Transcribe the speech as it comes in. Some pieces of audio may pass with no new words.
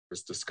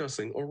is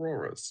discussing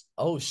auroras.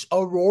 Oh, Okay,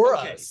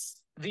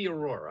 auroras. the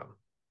aurora.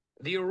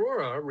 The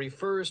aurora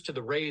refers to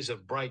the rays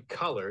of bright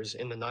colors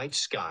in the night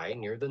sky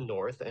near the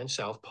North and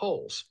South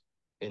poles.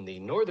 In the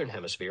Northern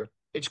Hemisphere,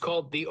 it's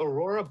called the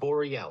aurora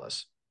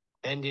borealis,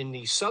 and in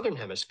the Southern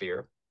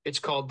Hemisphere, it's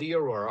called the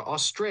aurora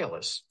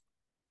australis.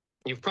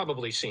 You've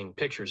probably seen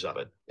pictures of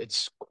it.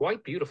 It's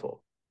quite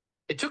beautiful.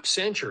 It took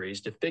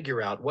centuries to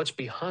figure out what's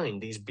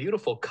behind these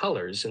beautiful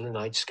colors in the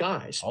night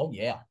skies. Oh,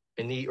 yeah.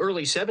 In the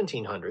early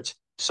 1700s,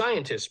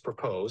 scientists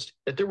proposed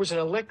that there was an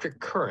electric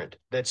current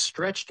that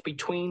stretched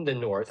between the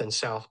North and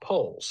South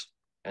poles,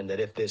 and that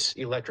if this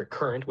electric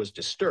current was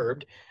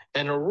disturbed,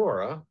 an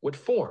aurora would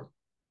form.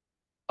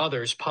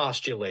 Others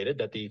postulated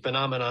that the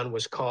phenomenon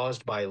was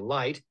caused by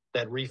light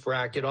that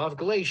refracted off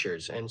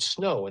glaciers and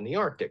snow in the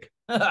Arctic.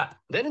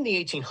 Then in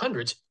the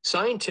 1800s,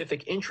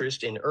 scientific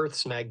interest in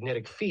Earth's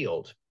magnetic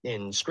field,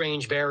 in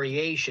strange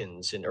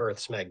variations in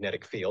Earth's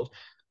magnetic field,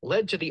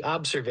 led to the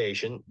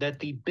observation that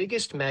the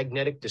biggest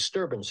magnetic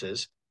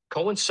disturbances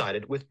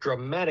coincided with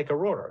dramatic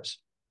auroras,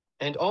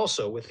 and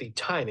also with the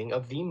timing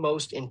of the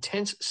most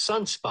intense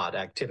sunspot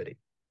activity.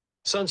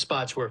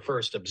 Sunspots were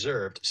first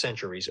observed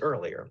centuries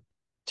earlier,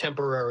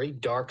 temporary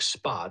dark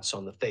spots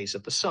on the face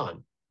of the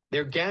sun.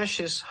 They're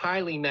gaseous,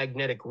 highly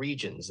magnetic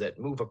regions that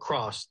move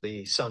across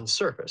the sun's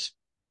surface.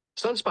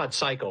 Sunspot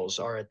cycles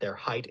are at their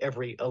height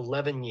every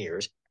 11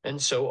 years, and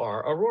so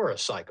are aurora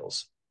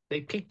cycles.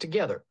 They peak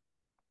together.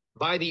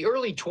 By the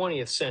early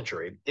 20th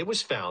century, it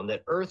was found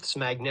that Earth's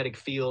magnetic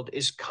field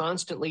is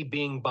constantly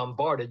being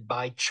bombarded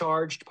by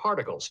charged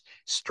particles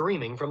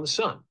streaming from the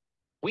sun.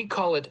 We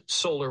call it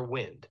solar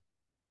wind.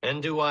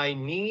 And do I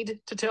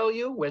need to tell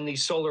you when the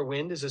solar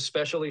wind is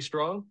especially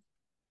strong?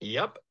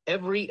 Yep,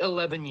 every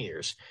 11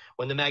 years,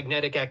 when the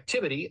magnetic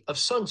activity of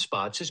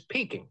sunspots is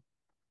peaking.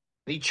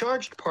 The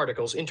charged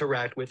particles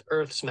interact with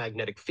Earth's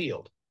magnetic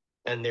field,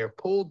 and they're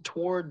pulled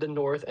toward the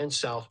North and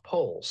South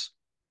poles.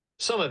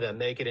 Some of them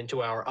make it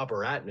into our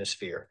upper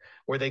atmosphere,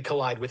 where they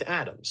collide with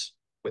atoms,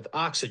 with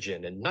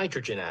oxygen and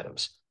nitrogen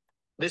atoms.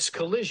 This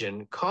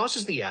collision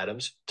causes the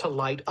atoms to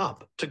light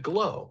up, to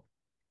glow.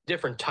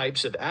 Different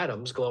types of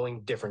atoms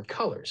glowing different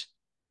colors.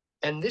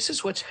 And this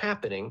is what's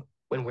happening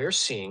when we're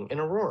seeing an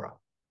aurora.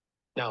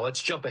 Now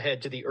let's jump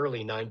ahead to the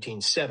early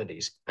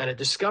 1970s and a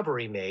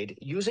discovery made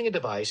using a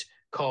device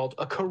called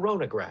a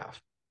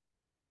coronagraph.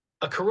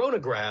 A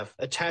coronagraph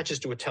attaches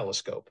to a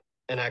telescope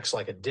and acts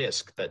like a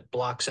disk that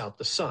blocks out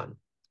the sun.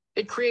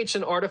 It creates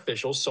an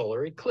artificial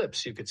solar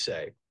eclipse, you could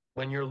say,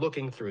 when you're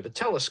looking through the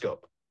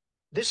telescope.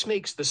 This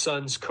makes the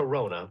sun's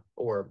corona,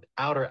 or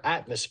outer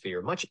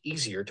atmosphere, much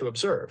easier to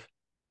observe.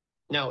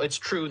 Now, it's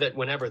true that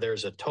whenever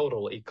there's a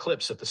total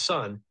eclipse of the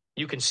sun,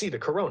 you can see the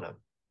corona,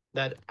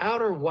 that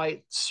outer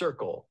white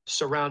circle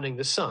surrounding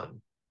the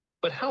sun.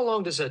 But how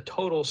long does a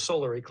total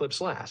solar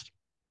eclipse last?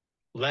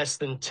 Less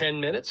than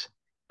 10 minutes?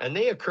 And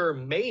they occur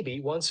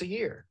maybe once a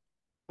year.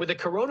 With a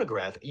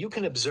coronagraph, you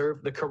can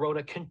observe the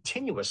corona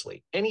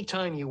continuously,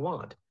 anytime you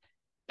want.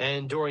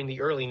 And during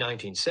the early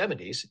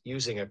 1970s,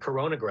 using a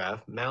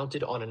coronagraph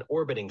mounted on an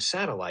orbiting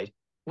satellite,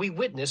 we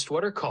witnessed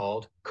what are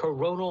called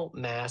coronal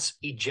mass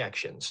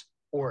ejections,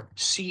 or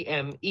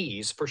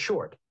CMEs for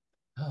short.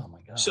 Oh, my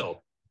God.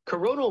 So,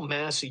 coronal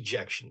mass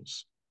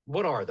ejections,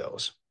 what are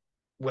those?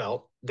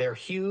 Well, they're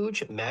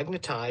huge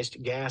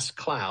magnetized gas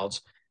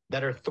clouds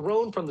that are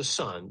thrown from the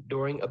sun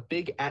during a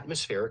big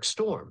atmospheric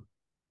storm.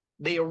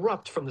 They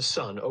erupt from the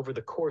sun over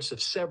the course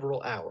of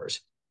several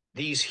hours.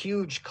 These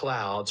huge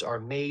clouds are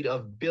made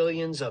of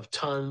billions of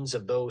tons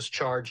of those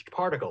charged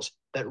particles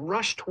that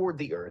rush toward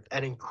the Earth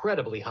at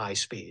incredibly high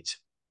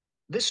speeds.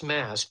 This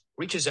mass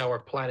reaches our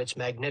planet's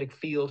magnetic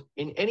field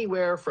in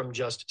anywhere from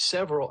just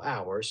several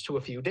hours to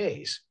a few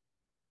days.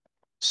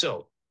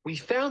 So, we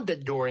found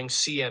that during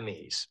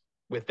CMEs,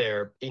 with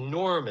their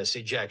enormous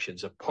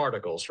ejections of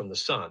particles from the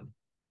sun,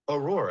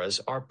 auroras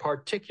are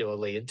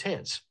particularly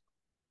intense.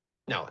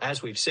 Now,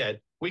 as we've said,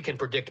 we can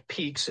predict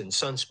peaks in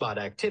sunspot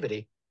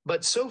activity,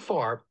 but so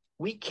far,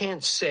 we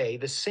can't say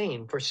the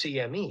same for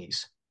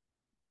CMEs.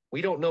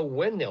 We don't know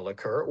when they'll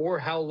occur or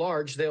how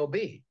large they'll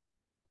be.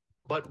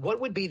 But what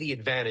would be the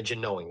advantage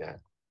in knowing that?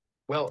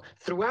 Well,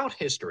 throughout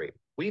history,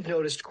 we've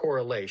noticed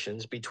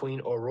correlations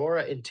between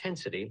aurora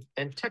intensity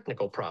and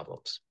technical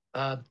problems,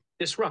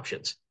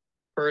 disruptions.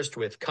 First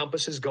with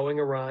compasses going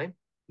awry,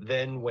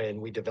 then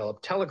when we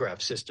developed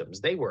telegraph systems,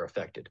 they were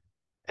affected,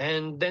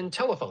 and then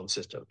telephone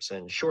systems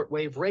and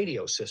shortwave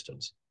radio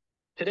systems.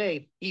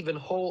 Today, even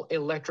whole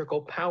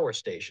electrical power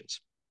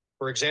stations.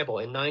 For example,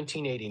 in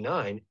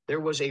 1989, there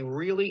was a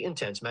really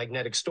intense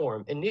magnetic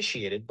storm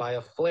initiated by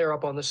a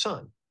flare-up on the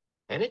sun,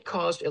 and it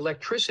caused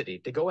electricity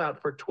to go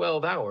out for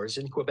 12 hours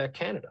in Quebec,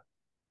 Canada.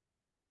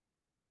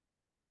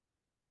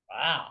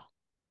 Wow.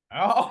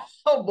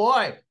 Oh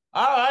boy.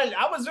 All right.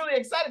 I was really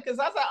excited because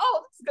I was like,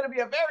 oh, this is going to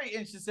be a very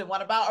interesting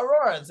one about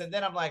auroras. And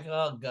then I'm like,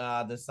 oh,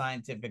 God, the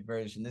scientific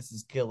version. This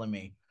is killing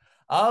me.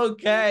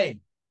 Okay.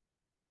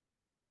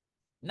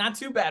 Not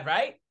too bad,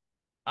 right?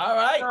 All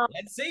right.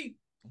 Let's see.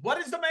 What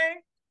is the main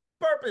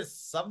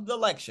purpose of the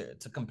lecture?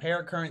 To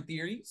compare current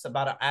theories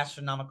about an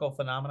astronomical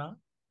phenomenon,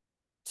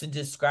 To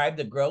describe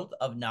the growth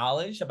of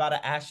knowledge about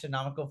an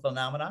astronomical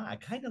phenomenon. I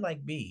kind of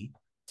like B.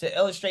 To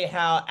illustrate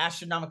how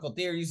astronomical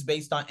theories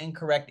based on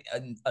incorrect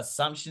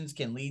assumptions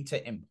can lead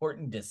to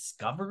important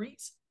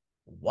discoveries.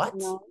 What?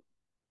 No.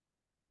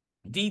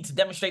 D, to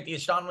demonstrate the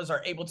astronomers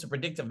are able to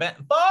predict event.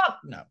 Fuck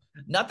no.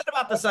 Nothing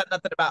about the sun,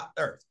 nothing about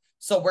Earth.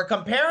 So we're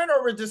comparing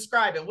or we're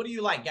describing. What do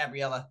you like,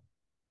 Gabriella?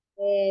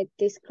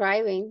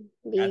 Describing.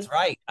 B. That's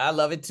right. I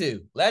love it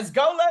too. Let's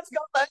go, let's go,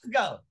 let's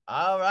go.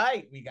 All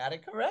right. We got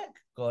it correct.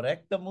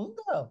 Correcto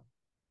mundo.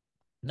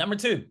 Number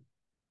 2.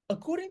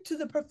 According to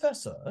the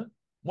professor,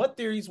 what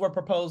theories were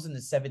proposed in the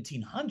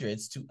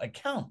 1700s to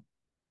account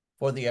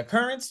for the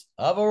occurrence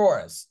of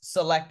auroras?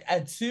 Select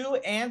 2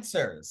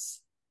 answers.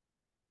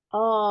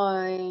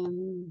 Now,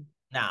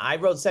 I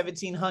wrote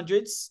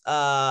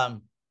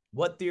 1700s.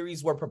 What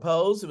theories were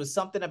proposed? It was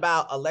something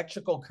about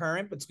electrical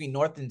current between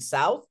north and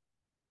south.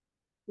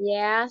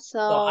 Yeah, So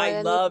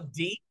I love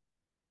D.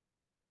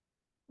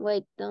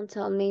 Wait, don't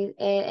tell me.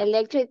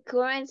 Electric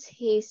currents,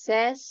 he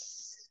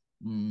says.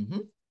 Mm-hmm.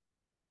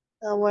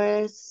 So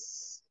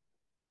where's...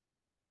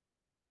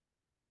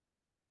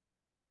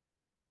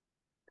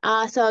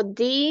 So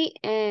D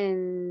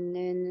and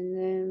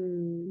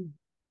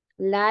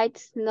light,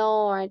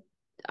 snow,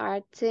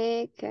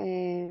 Arctic,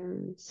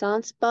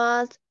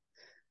 sunspots.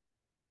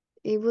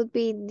 It would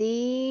be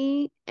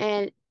D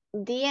and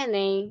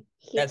DNA.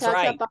 That's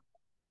right. About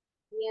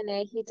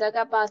DNA. He talked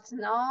about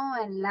snow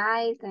and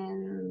light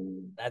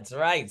and... That's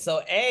right.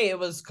 So A, it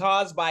was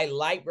caused by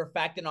light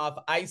refracting off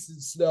ice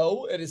and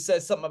snow. And it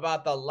says something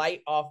about the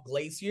light off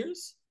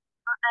glaciers.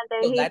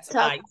 And then So that's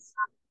nice.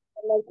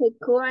 Electric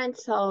current,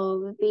 so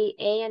it would be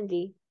A and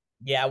D.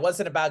 Yeah, it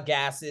wasn't about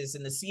gases.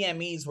 And the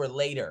CMEs were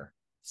later.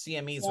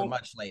 CMEs were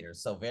much later.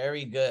 So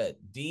very good.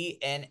 D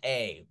and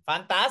A.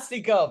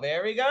 Fantastico.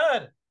 Very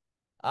good.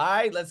 All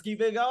right, let's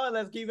keep it going.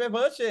 Let's keep it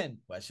pushing.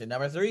 Question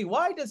number 3.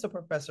 Why does the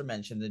professor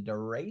mention the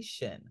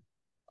duration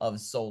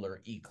of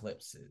solar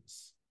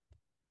eclipses?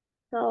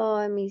 So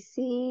let me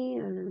see.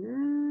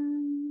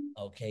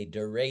 Okay,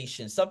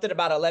 duration. Something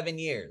about 11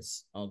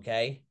 years.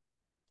 Okay.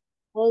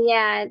 Oh,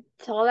 yeah.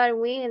 Solar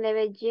wind,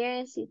 11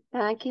 years. It's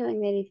packing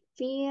magnetic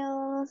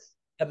fields.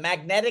 The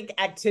magnetic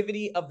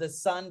activity of the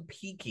sun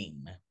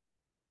peaking.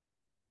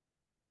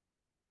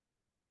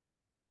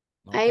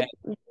 Okay.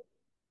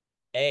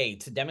 A,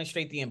 to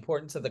demonstrate the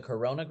importance of the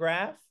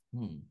coronagraph.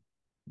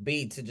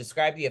 B, to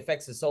describe the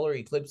effects of solar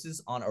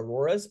eclipses on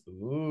auroras.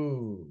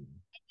 Ooh.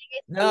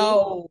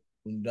 No.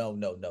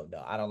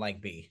 I don't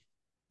like B.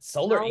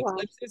 Solar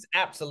eclipses?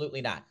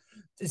 Absolutely not.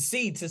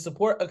 C, to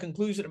support a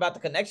conclusion about the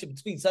connection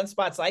between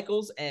sunspot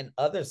cycles and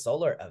other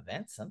solar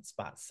events.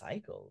 Sunspot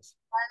cycles.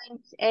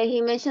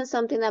 He mentioned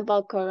something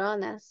about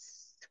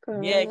coronas.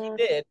 Yeah, he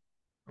did.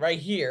 Right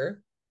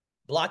here.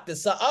 Block the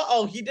sun.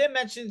 He did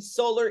mention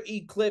solar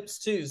eclipse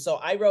too. So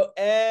I wrote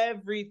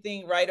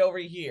everything right over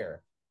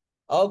here.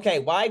 Okay,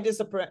 why does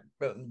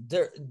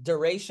the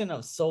duration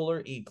of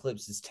solar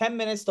eclipses 10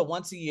 minutes to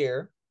once a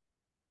year?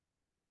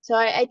 So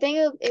I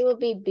think it would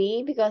be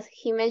B because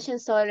he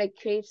mentioned solar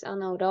eclipse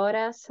on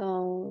Aurora.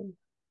 So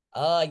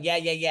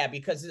yeah,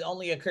 because it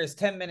only occurs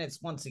 10 minutes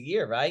once a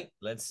year, right?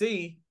 Let's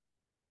see.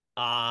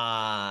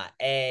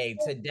 A,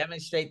 to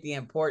demonstrate the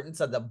importance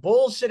of the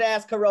bullshit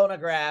ass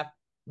coronagraph,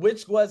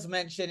 which was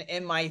mentioned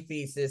in my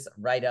thesis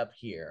right up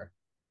here.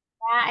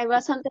 Yeah, I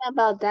wrote something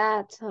about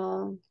that.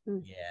 So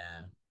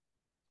yeah,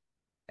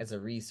 as a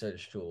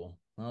research tool.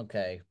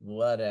 Okay,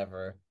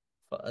 whatever.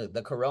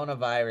 The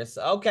coronavirus.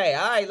 Okay,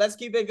 all right, let's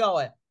keep it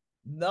going.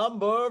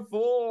 Number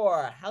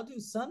 4. How do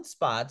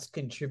sunspots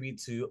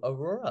contribute to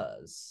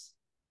auroras?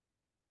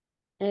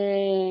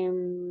 Increase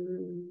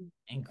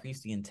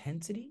the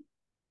intensity?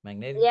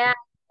 Magnetic? Yeah,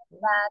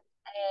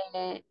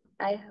 but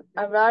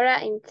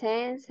Aurora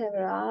intense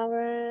several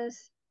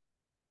hours.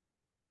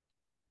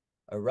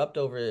 Erupt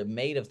over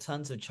made of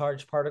tons of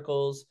charged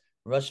particles.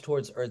 Rush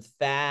towards Earth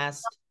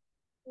fast.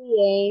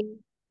 Yeah.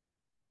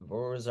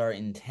 Auroras are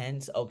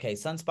intense. Okay,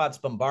 sunspots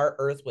bombard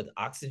Earth with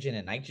oxygen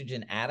and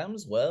nitrogen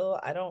atoms. Well,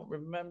 I don't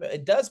remember.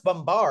 It does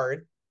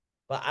bombard,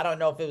 but I don't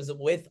know if it was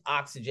with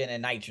oxygen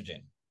and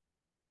nitrogen.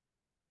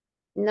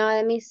 No,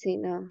 let me see.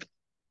 No.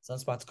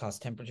 Sunspots cause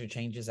temperature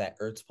changes at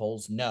Earth's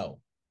poles. No.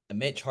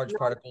 Emit charged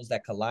particles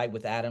that collide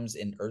with atoms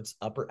in Earth's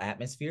upper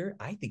atmosphere.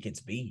 I think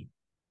it's B.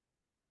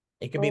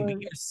 It could be B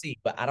or C,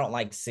 but I don't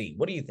like C.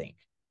 What do you think?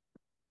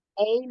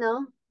 A,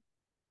 no.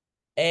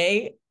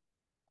 A,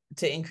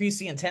 to increase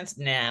the intense?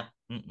 Nah.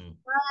 I mean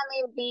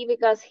B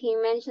because he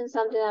mentioned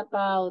something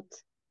about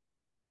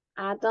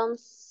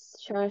atoms,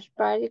 charged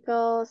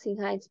particles in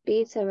high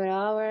speed, several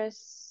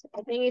hours.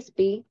 I think it's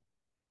B.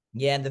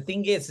 Yeah, and the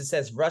thing is, it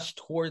says rush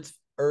towards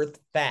Earth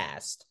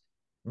fast,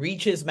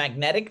 reaches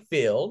magnetic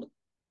field,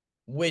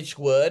 which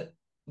would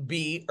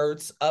be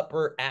Earth's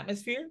upper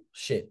atmosphere.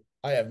 Shit,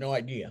 I have no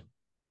idea.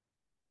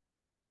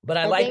 But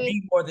I like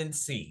B more than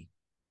C.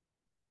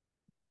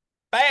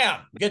 Bam!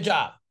 Good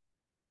job.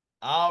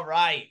 All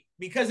right.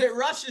 Because it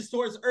rushes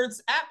towards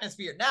Earth's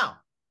atmosphere. Now,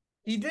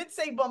 he did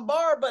say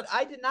bombard, but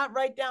I did not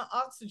write down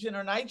oxygen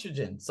or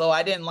nitrogen, so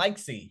I didn't like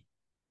C.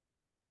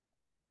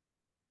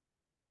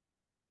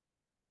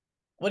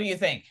 What do you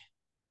think?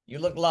 You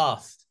look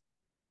lost.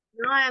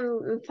 No,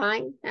 I'm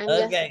fine. I'm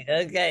just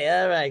Okay,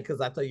 all right. Because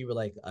I thought you were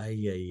like, ay,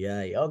 ay,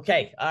 ay.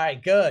 Okay, all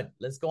right, good.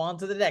 Let's go on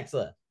to the next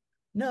one.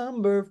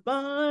 Number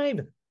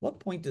 5.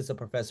 What point does the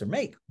professor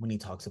make when he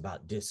talks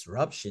about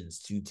disruptions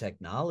to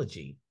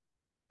technology?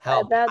 How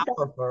about the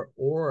powerful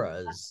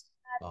auras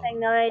are.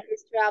 technology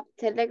disrupt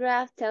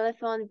telegraph,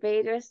 telephone,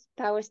 radars,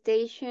 power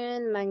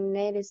station,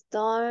 magnetic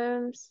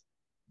storms.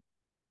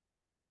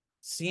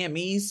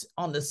 CMEs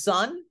on the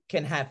sun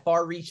can have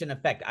far-reaching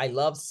effect. I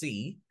love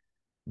C.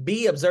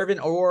 B,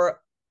 observant aurora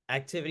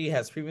activity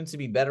has proven to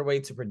be a better way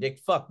to predict.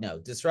 Fuck no.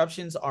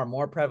 Disruptions are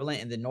more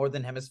prevalent in the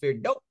northern hemisphere.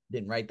 Nope.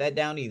 Didn't write that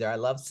down either. I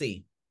love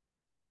C.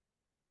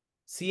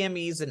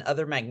 CMEs and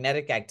other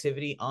magnetic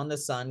activity on the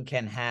sun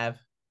can have.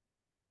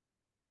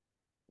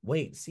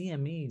 Wait,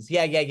 CMEs.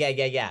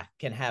 Yeah.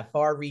 Can have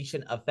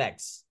far-reaching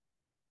effects.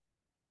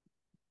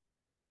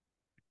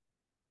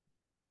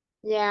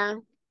 Yeah.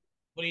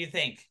 What do you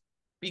think?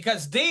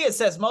 Because D, it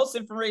says most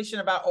information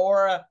about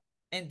aura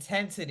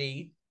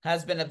intensity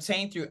has been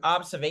obtained through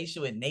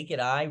observation with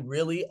naked eye.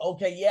 Really?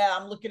 Okay, yeah,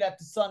 I'm looking at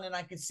the sun and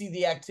I can see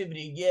the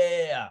activity.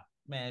 Yeah.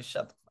 Man,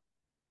 shut the fuck.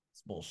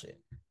 It's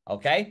bullshit.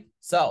 Okay,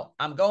 so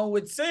I'm going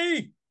with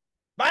C.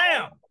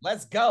 Bam!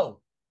 Let's go.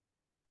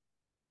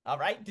 All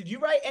right. Did you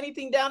write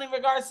anything down in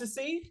regards to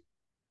C?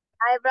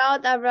 I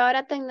wrote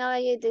Aurora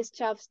technology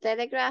disrupts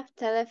telegraph,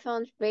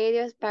 telephones,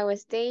 radios, power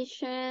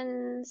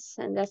stations,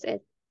 and that's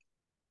it.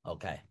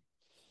 Okay.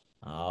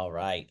 All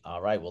right.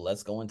 Well,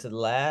 let's go into the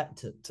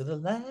the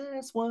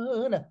last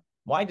one.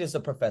 Why does the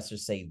professor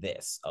say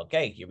this?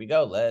 Okay, here we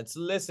go. Let's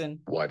listen.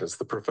 Why does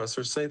the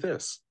professor say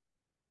this?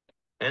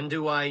 And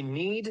do I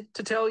need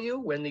to tell you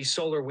when the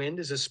solar wind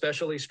is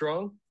especially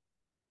strong?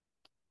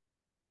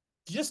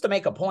 Just to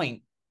make a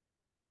point,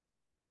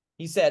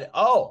 he said,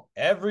 oh,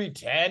 every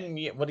 10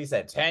 years, what he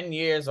said, 10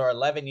 years or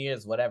 11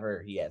 years,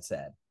 whatever he had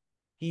said.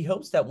 He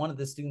hopes that one of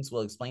the students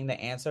will explain the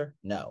answer.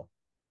 No.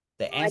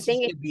 The I answer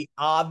think should be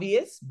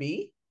obvious,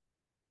 B.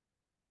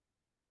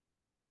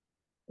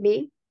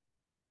 B.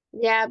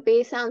 Yeah,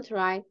 B sounds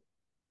right.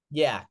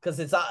 Yeah, because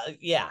it's,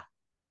 yeah.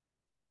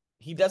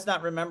 He does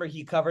not remember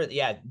he covered,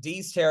 yeah,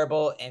 D's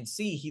terrible. And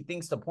C, he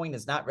thinks the point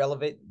is not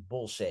relevant.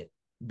 Bullshit.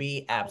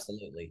 B,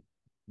 absolutely.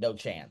 No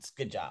chance.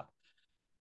 Good job.